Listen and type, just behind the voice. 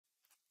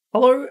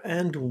Hello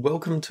and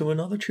welcome to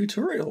another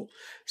tutorial.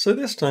 So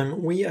this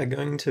time we are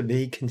going to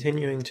be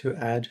continuing to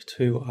add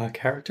to our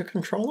character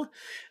controller,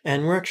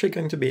 and we're actually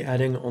going to be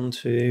adding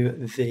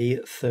onto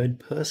the third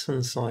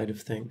person side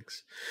of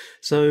things.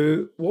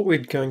 So what we're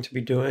going to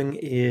be doing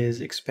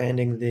is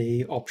expanding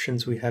the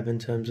options we have in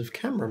terms of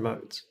camera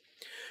modes.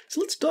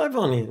 So let's dive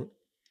on in.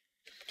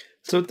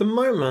 So at the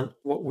moment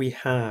what we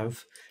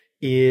have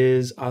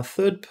is our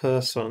third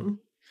person.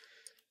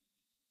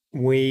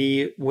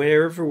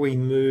 Wherever we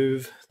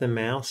move the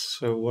mouse,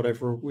 so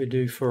whatever we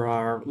do for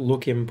our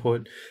look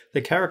input, the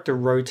character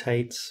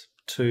rotates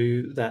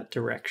to that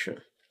direction.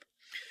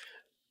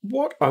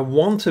 What I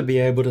want to be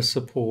able to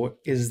support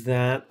is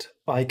that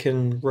I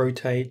can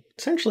rotate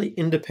essentially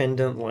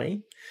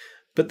independently,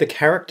 but the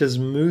character's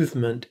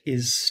movement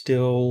is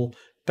still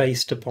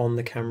based upon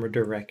the camera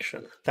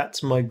direction.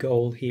 That's my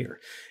goal here,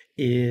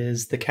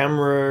 is the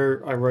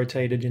camera I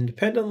rotated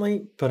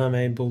independently, but I'm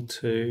able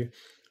to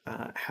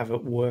have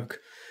it work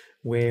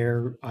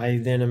where I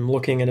then am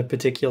looking in a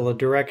particular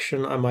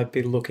direction. I might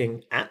be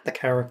looking at the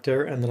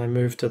character and then I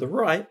move to the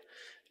right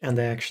and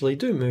they actually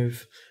do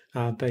move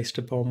based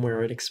upon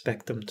where I'd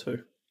expect them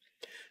to.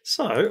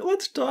 So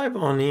let's dive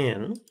on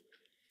in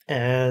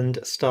and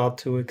start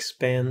to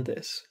expand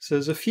this. So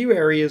there's a few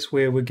areas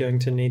where we're going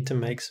to need to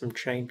make some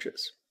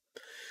changes.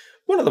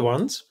 One of the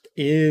ones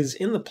is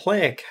in the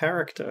player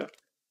character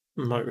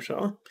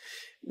motor,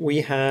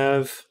 we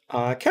have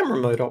camera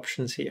mode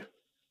options here.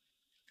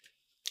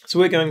 So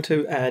we're going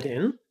to add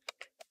in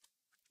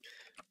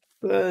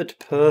third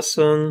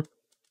person,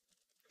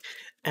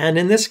 and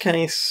in this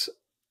case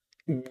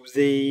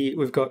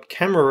we've got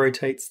camera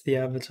rotates the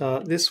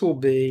avatar. This will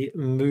be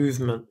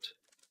movement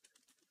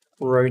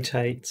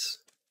rotates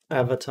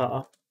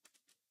avatar.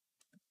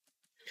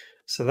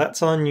 So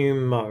that's our new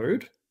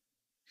mode.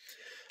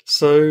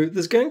 So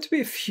there's going to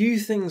be a few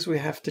things we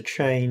have to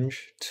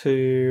change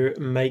to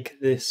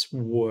make this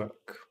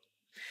work,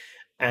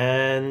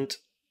 and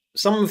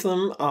some of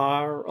them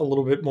are a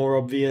little bit more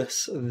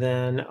obvious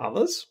than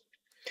others.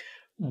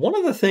 One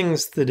of the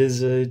things that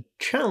is a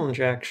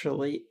challenge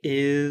actually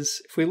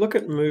is if we look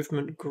at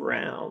movement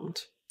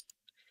ground,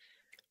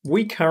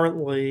 we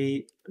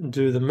currently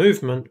do the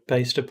movement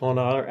based upon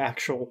our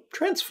actual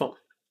transform,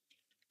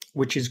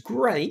 which is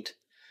great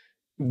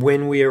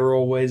when we are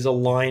always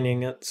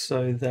aligning it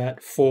so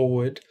that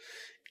forward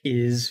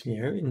is,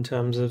 in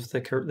terms of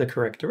the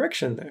correct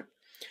direction there.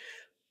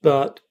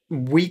 But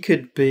we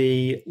could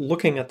be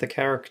looking at the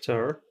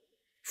character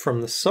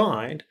from the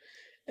side,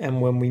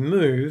 and when we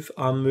move,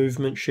 our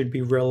movement should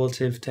be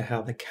relative to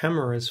how the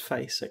camera is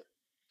facing.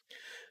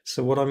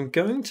 So what I'm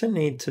going to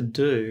need to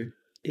do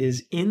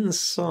is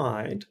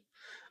inside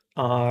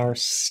our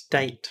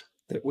state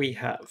that we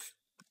have.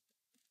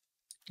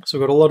 So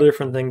we've got a lot of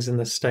different things in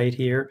the state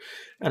here,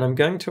 and I'm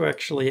going to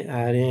actually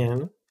add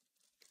in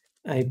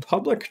a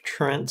public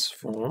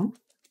transform,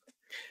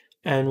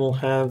 and we'll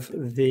have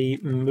the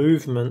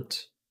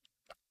movement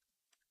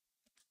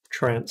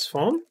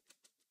transform,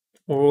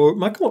 or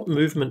might call it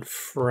movement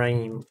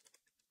frame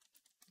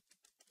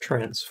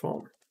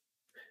transform.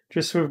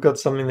 Just so we've got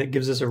something that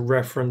gives us a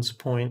reference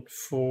point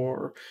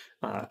for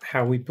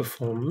how we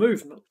perform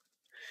movement.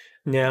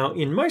 Now,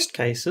 in most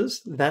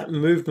cases, that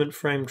movement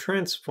frame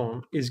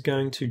transform is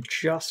going to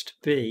just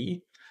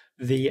be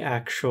the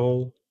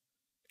actual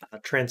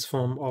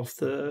transform of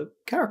the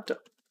character.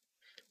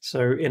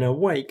 So in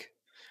Awake,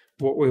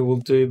 what we will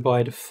do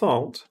by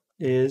default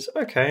is,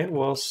 okay,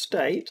 well,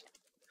 state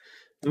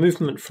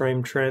movement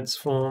frame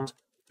transform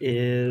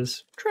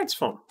is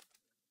transform.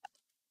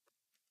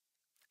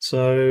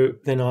 So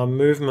then our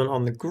movement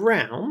on the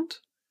ground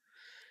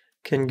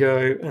can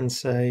go and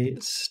say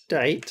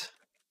state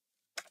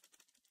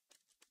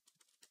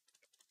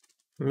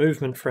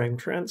movement frame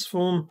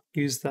transform,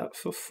 use that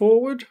for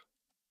forward,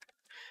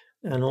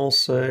 and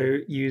also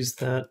use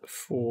that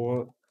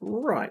for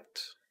right.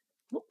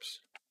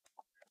 Whoops,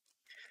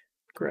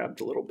 grabbed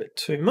a little bit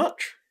too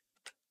much.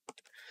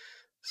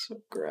 So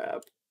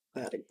grab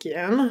that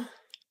again.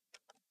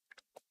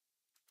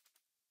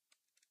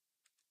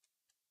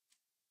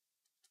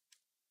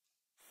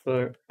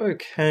 So,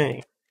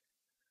 okay.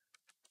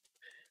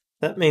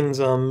 That means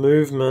our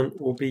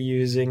movement will be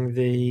using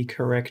the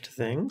correct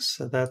things,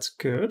 so that's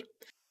good.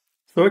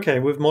 So, okay,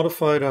 we've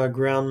modified our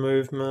ground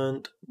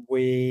movement.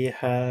 We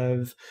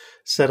have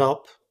set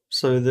up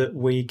so that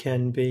we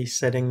can be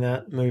setting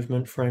that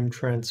movement frame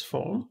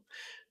transform.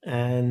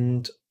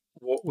 And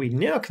what we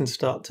now can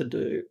start to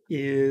do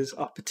is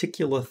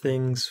particular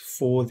things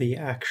for the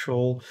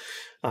actual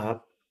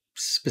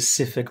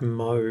specific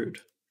mode.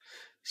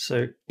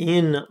 So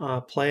in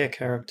our player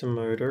character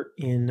motor,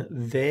 in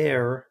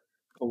their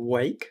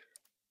Awake,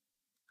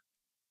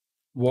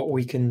 what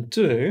we can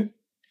do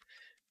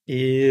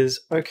is,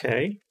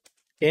 okay,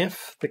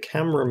 if the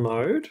camera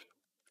mode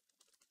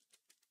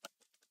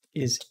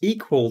is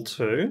equal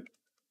to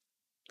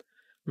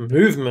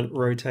movement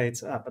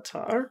rotates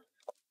avatar,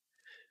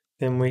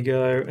 then we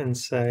go and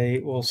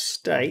say, well,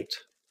 state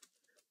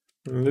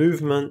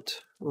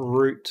movement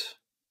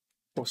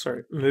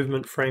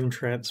movement frame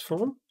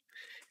transform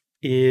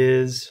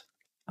is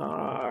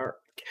our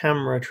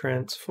camera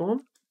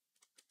transform.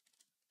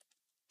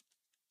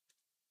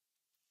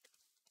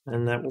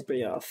 And that will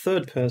be our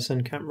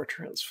third-person camera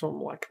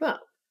transform like that.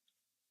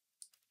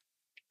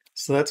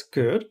 So that's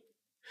good.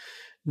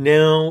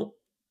 Now,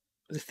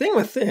 the thing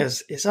with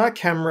this is our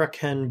camera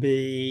can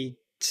be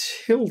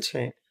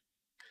tilting.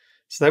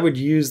 So that would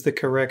use the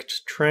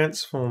correct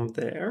transform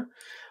there,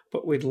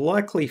 but we'd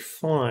likely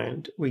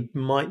find we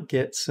might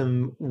get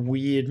some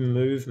weird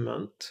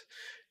movement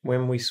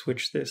when we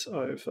switch this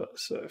over.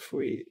 So if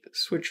we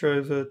switch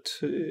over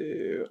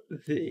to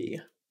the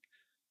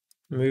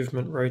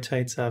movement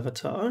rotates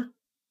avatar,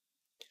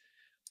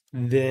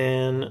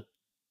 then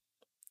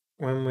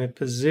when we're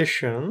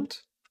positioned,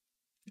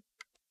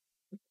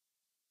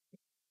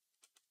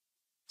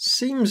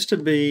 seems to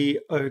be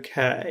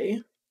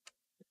okay,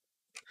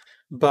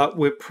 but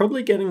we're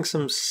probably getting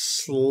some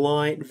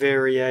slight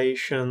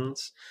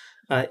variations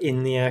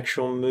in the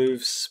actual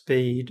move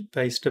speed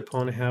based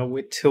upon how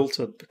we're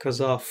tilted, because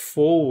our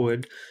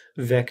forward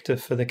vector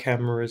for the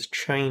camera is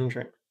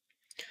changing.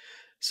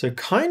 So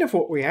kind of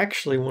what we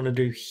actually want to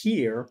do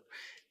here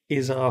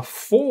is our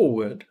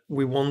forward,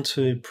 we want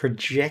to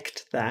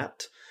project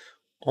that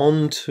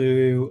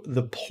onto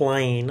the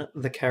plane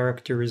the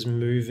character is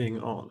moving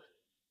on.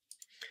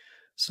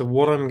 So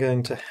what I'm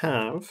going to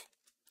have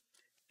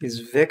is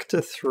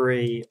vector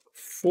 3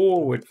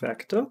 forward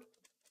vector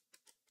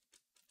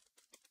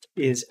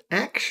is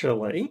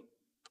actually,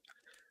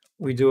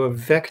 we do a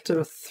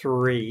vector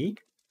 3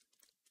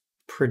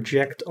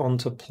 project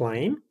onto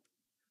plane.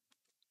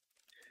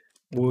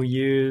 We'll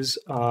use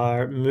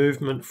our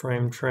movement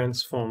frame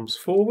transforms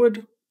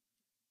forward.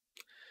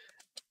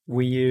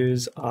 We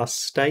use our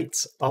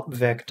states up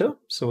vector,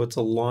 so it's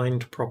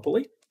aligned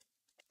properly.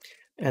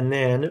 And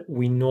then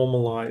we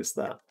normalize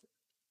that.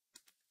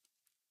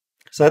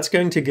 So that's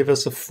going to give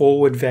us a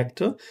forward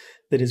vector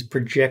that is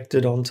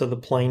projected onto the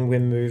plane we're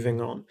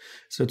moving on.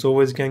 So it's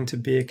always going to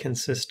be a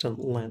consistent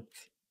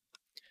length.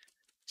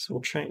 So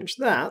we'll change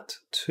that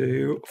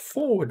to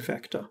forward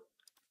vector.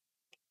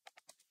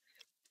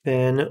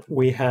 Then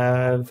we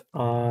have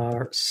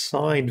our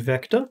side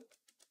vector,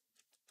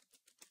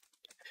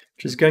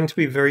 which is going to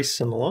be very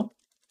similar.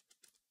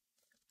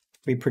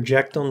 We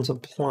project onto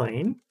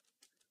plane,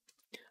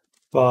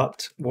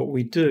 but what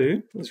we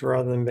do is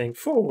rather than being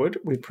forward,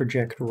 we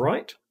project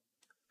right.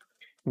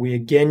 We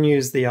again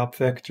use the up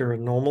vector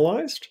and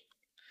normalized,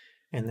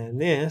 and then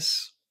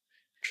this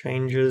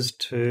changes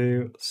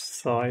to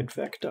side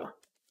vector.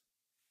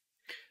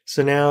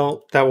 So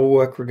now that will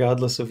work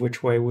regardless of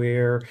which way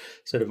we're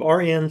sort of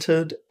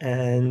oriented,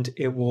 and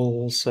it will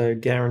also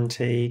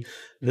guarantee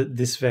that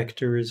this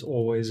vector is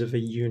always of a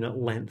unit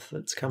length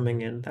that's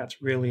coming in.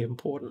 That's really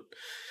important.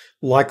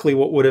 Likely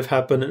what would have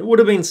happened, it would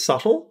have been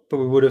subtle, but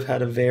we would have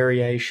had a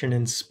variation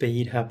in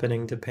speed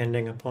happening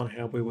depending upon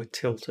how we were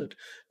tilted,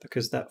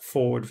 because that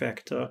forward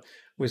vector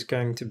was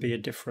going to be a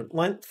different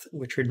length,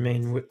 which would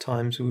mean at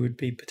times we would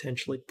be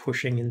potentially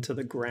pushing into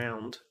the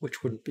ground,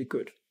 which wouldn't be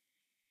good.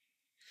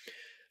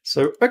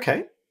 So,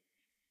 okay,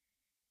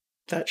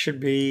 that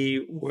should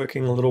be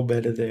working a little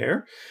better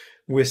there.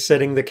 We're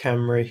setting the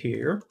camera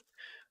here,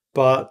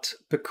 but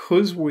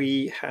because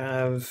we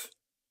have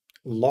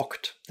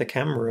locked the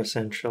camera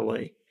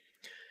essentially,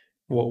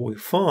 what we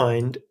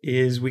find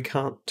is we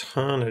can't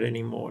turn it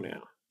anymore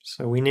now.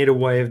 So we need a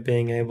way of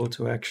being able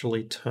to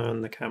actually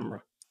turn the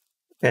camera.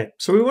 Okay,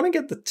 so we want to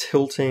get the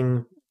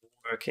tilting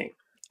working.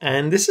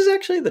 And this is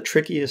actually the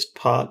trickiest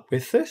part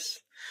with this,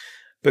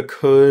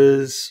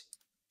 because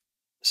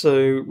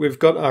so we've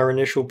got our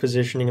initial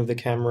positioning of the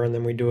camera and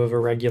then we do have a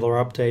regular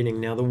updating.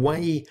 Now the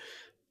way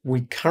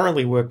we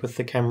currently work with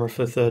the camera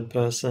for third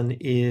person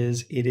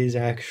is it is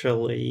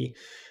actually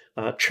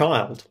a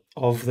child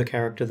of the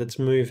character that's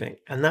moving.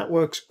 And that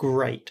works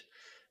great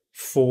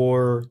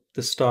for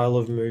the style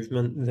of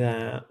movement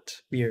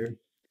that we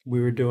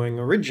were doing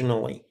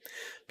originally.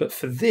 But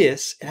for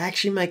this, it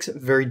actually makes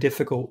it very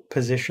difficult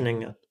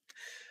positioning it.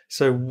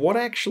 So what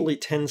actually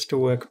tends to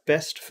work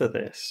best for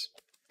this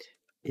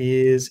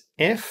is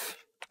F,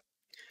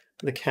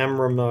 the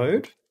camera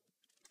mode,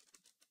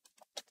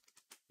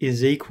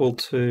 is equal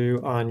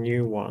to our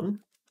new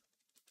one.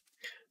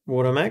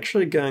 What I'm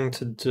actually going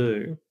to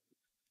do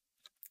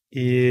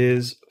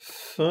is,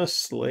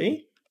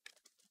 firstly,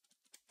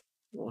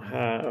 we'll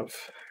have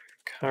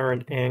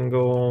current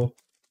angle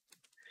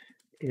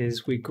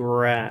is we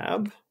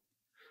grab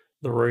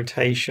the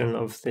rotation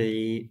of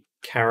the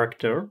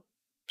character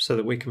so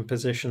that we can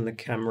position the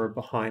camera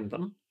behind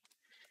them.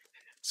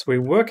 So we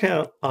work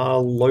out our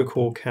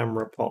local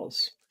camera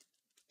pos.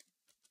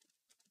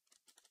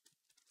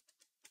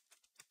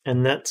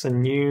 And that's a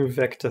new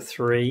vector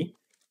 3.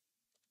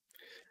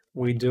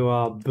 We do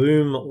our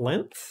boom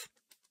length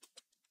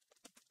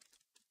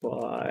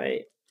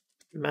by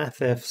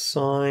mathf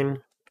sine,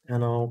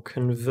 and I'll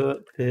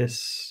convert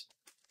this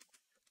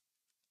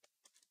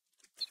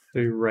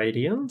to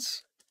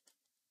radians.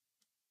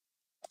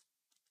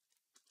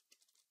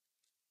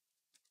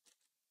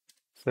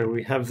 So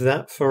we have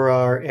that for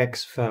our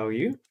x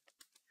value.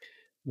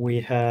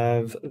 we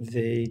have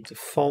the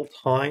default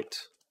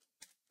height,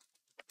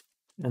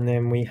 and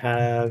then we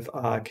have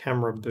our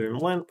camera boom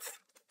length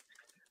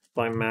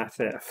by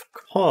mathf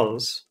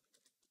cos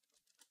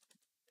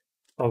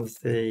of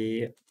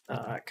the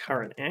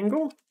current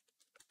angle.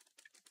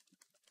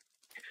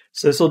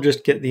 So this will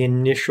just get the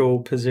initial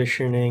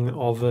positioning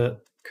of it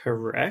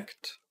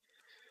correct.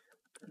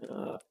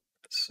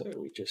 So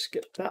we just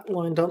get that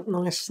lined up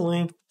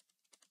nicely.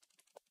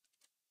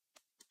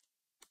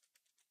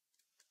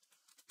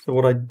 So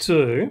what I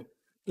do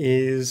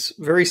is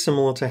very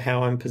similar to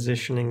how I'm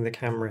positioning the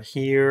camera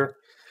here.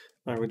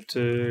 I would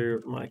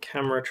do my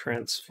camera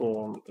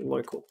transform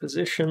local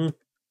position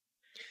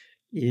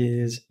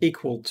is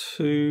equal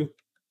to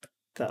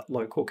that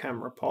local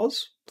camera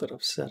pos that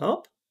I've set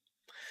up.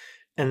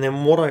 And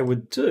then what I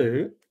would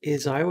do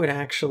is I would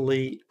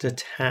actually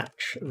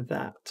detach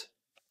that.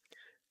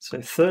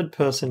 So third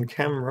person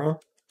camera,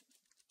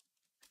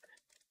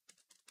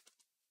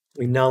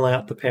 we null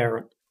out the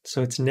parent.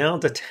 So it's now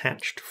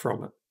detached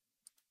from it.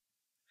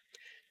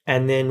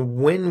 And then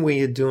when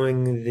we are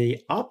doing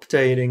the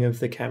updating of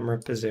the camera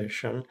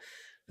position,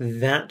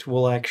 that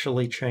will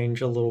actually change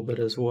a little bit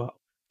as well.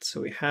 So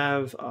we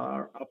have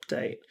our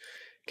update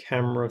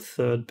camera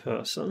third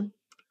person.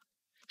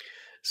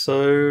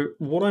 So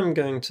what I'm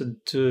going to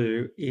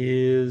do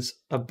is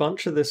a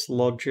bunch of this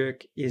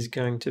logic is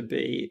going to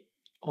be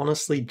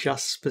honestly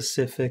just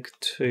specific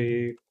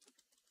to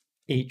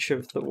each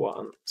of the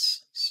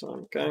ones. So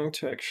I'm going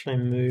to actually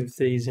move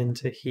these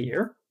into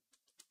here,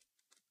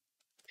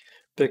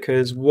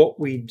 because what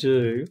we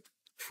do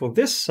for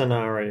this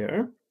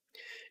scenario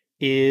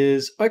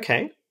is,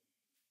 okay,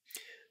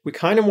 we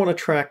kind of want to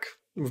track,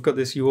 we've got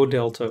this yaw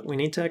delta, we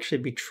need to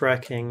actually be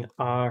tracking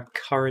our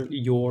current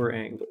yaw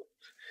angle,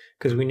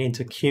 because we need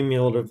to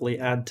cumulatively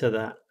add to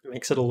that. It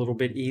makes it a little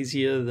bit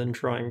easier than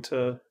trying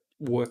to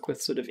work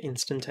with sort of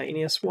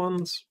instantaneous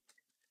ones.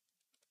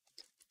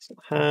 So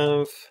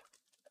have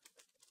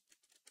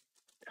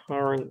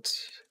current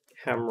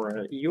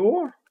camera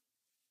yaw,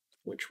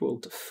 which will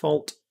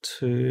default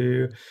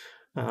to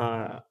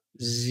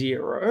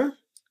 0.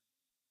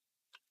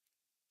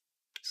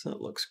 So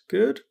that looks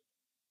good.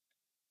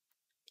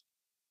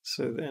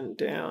 So then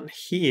down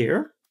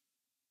here,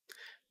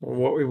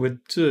 what we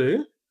would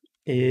do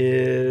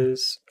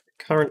is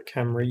current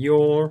camera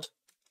yaw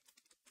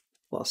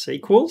plus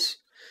equals,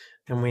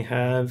 and we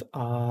have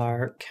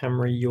our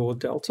camera yaw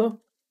delta,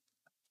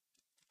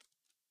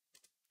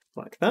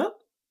 like that.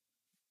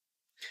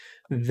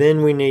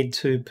 Then we need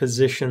to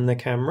position the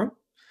camera.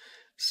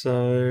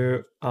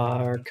 So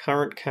our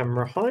current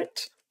camera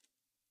height,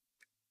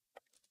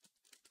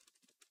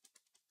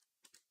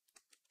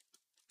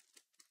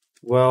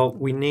 well,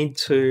 we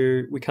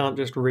can't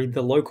just read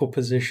the local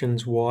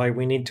positions Y,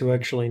 we need to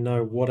actually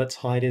know what its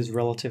height is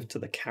relative to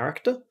the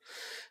character.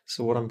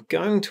 So what I'm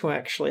going to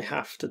actually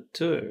have to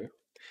do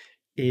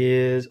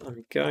is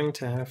I'm going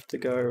to have to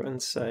go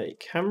and say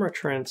camera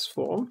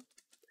transform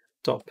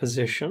dot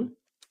position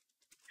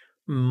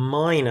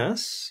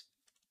minus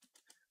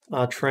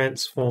our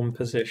transform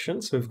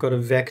position. So we've got a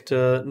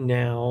vector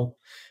now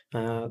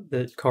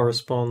that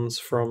corresponds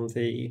from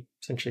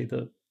essentially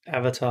the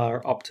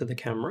avatar up to the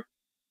camera.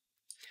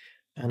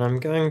 And I'm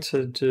going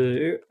to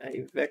do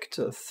a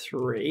vector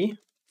 3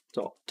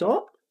 dot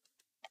dot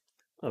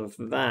of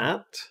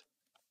that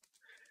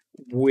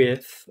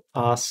with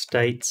our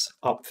states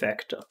up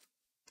vector.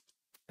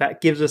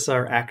 That gives us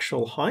our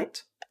actual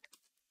height.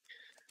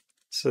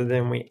 So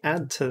then we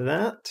add to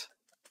that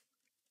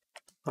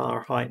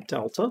our height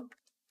delta.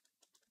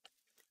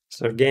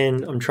 So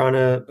again, I'm trying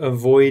to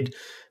avoid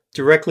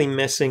directly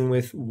messing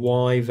with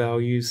Y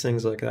values,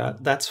 things like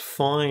that. That's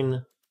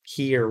fine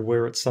here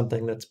where it's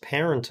something that's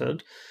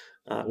parented,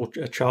 or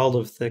a child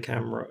of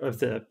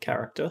the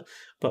character,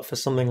 but for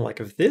something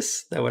like of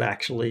this, that would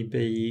actually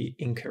be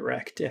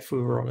incorrect if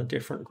we were on a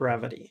different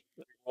gravity.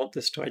 We want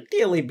this to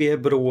ideally be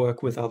able to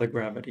work with other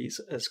gravities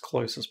as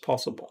close as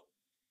possible.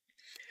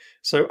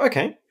 So,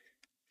 okay,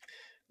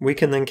 we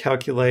can then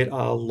calculate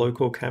our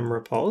local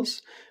camera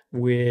pos,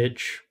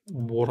 which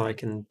what I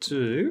can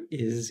do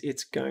is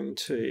it's going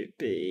to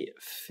be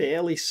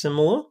fairly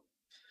similar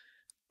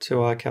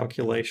to our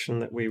calculation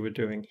that we were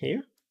doing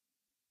here.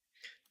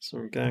 So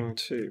I'm going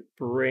to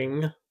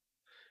bring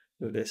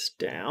this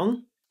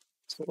down.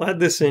 So we'll add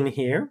this in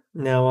here.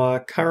 Now our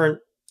current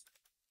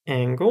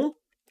angle,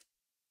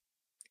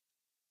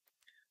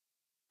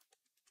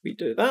 we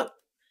do that.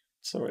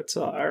 So it's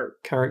our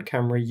current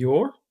camera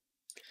yaw.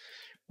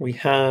 We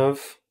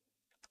have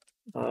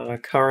our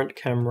current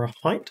camera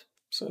height,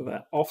 so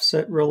that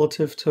offset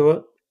relative to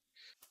it.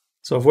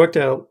 So I've worked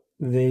out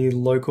the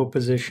local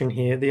position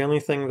here. The only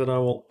thing that I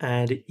will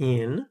add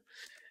in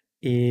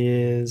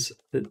is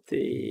that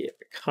the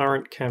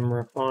current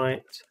camera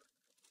height,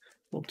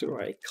 we'll do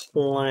a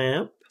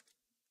clamp,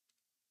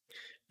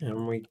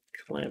 and we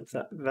clamp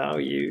that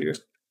value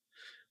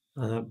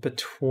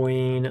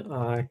between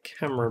our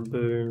camera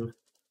boom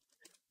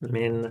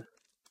min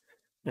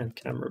and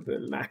camera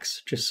boom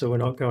max, just so we're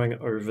not going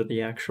over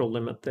the actual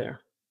limit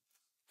there.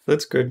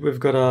 That's good. We've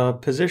got our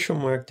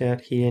position worked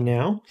out here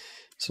now.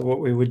 So what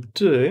we would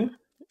do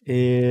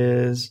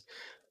is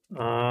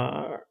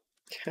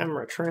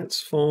camera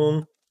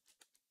transform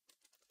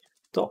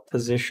dot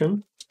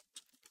position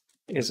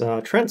is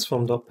our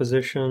transform dot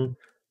position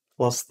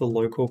plus the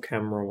local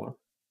camera one.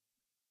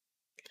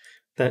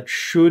 That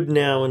should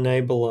now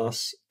enable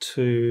us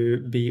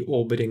to be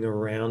orbiting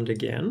around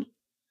again.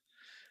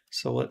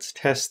 So let's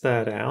test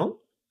that out.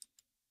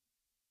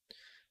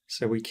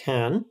 So we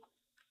can,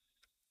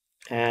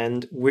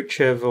 and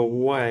whichever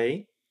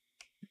way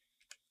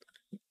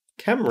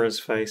camera's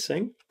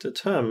facing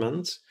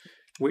determines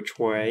which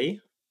way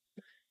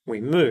we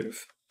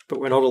move, but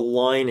we're not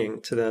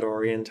aligning to that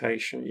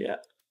orientation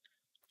yet.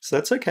 So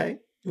that's okay,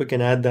 we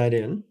can add that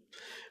in.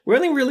 We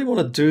only really want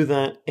to do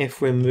that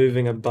if we're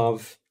moving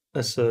above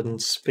a certain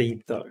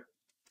speed though.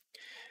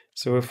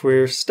 So if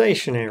we're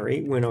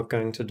stationary, we're not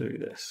going to do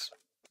this,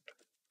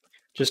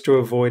 just to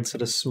avoid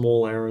sort of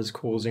small errors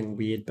causing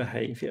weird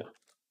behavior.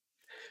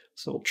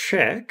 So we'll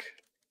check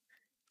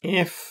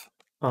if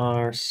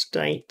our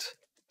state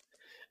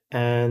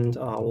and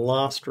our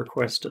last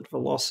requested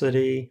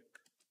velocity,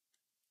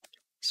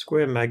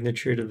 square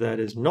magnitude of that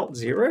is not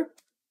 0,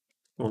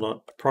 or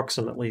not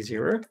approximately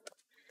 0,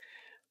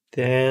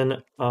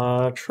 then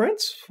our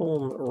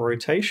transform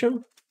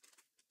rotation,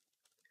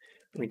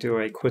 we do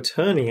a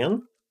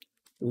quaternion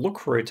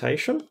look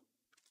rotation,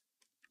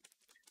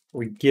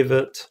 we give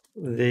it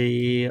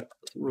the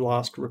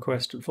last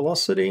requested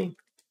velocity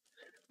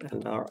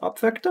and our up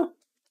vector,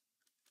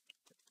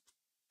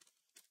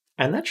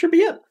 and that should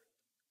be it.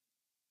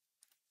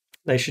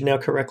 They should now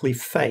correctly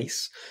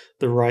face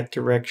the right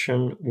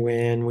direction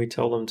when we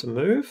tell them to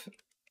move,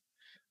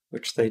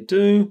 which they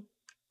do.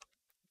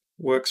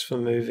 Works for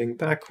moving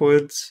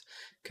backwards,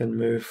 can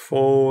move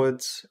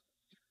forwards,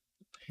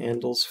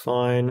 handles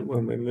fine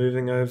when we're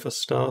moving over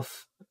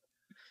stuff.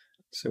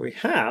 So we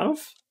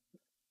have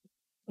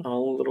our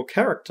little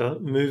character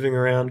moving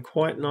around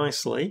quite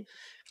nicely,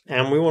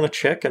 and we want to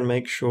check and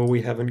make sure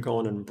we haven't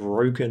gone and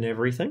broken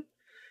everything.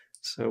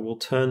 So we'll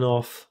turn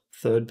off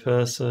third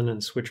person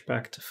and switch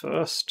back to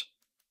first.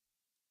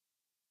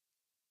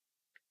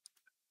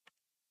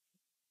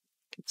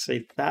 You can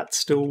see that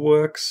still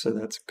works, so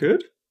that's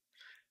good.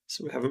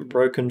 So we haven't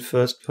broken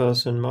first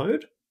person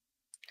mode.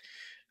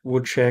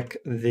 We'll check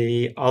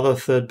the other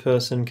third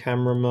person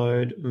camera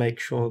mode, make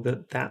sure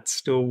that that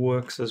still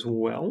works as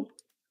well.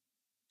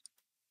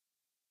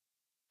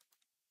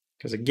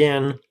 Because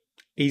again,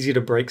 easy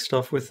to break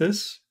stuff with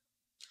this,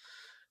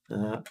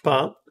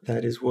 but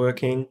that is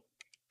working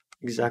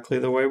exactly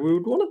the way we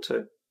would want it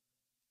to.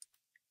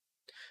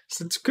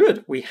 So it's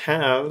good. We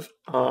have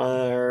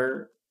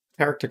our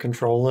character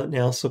controller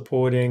now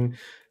supporting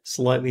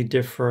slightly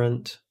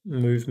different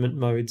movement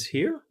modes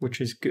here,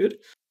 which is good.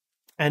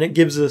 And it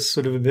gives us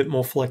sort of a bit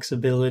more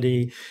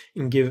flexibility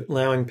in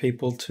allowing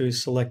people to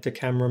select a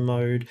camera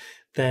mode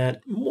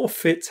that more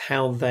fits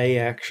how they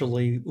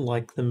actually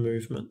like the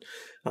movement.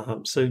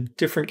 So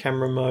different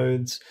camera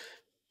modes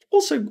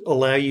also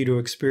allow you to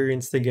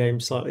experience the game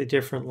slightly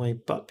differently,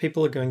 but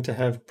people are going to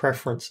have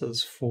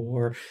preferences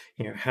for,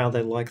 how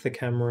they like the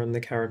camera and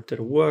the character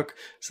to work.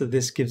 So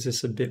this gives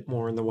us a bit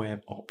more in the way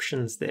of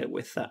options there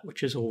with that,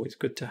 which is always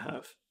good to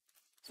have.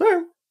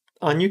 So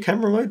our new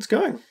camera mode's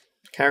going.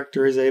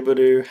 Character is able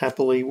to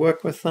happily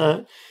work with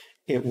that.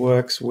 It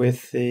works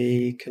with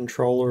the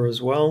controller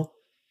as well.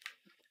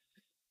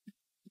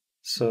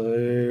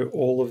 So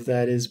all of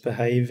that is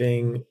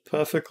behaving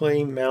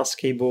perfectly. Mouse,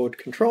 keyboard,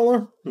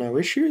 controller, no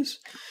issues.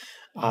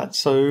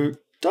 So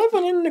dive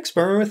on in and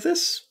experiment with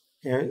this.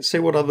 See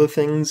what other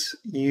things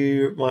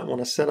you might want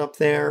to set up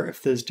there.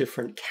 If there's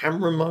different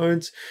camera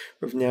modes,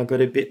 we've now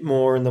got a bit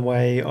more in the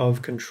way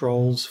of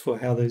controls for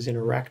how those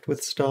interact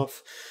with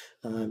stuff.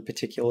 In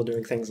particular,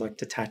 doing things like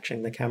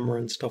detaching the camera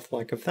and stuff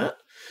like that.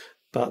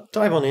 But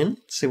dive on in,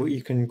 see what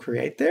you can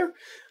create there,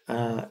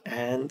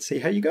 and see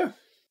how you go.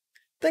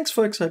 Thanks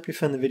folks, I hope you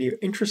found the video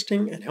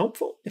interesting and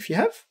helpful. If you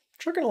have,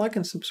 chuck in a like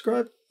and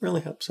subscribe,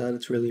 really helps out,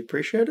 it's really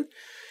appreciated.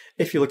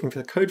 If you're looking for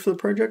the code for the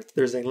project,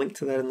 there's a link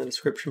to that in the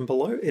description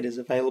below. It is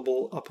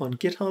available up on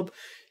GitHub.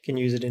 You can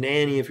use it in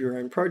any of your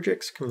own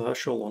projects,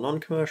 commercial or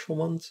non-commercial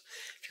ones.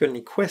 If you've got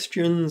any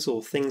questions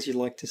or things you'd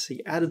like to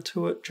see added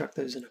to it, chuck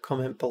those in a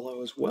comment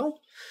below as well.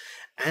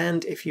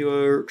 And if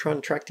you're trying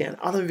to track down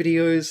other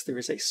videos, there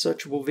is a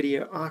searchable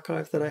video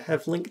archive that I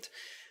have linked.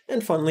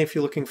 And finally, if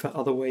you're looking for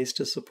other ways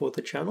to support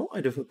the channel,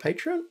 I do have a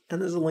Patreon,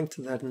 and there's a link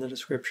to that in the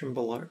description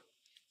below.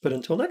 But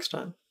until next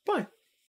time, bye!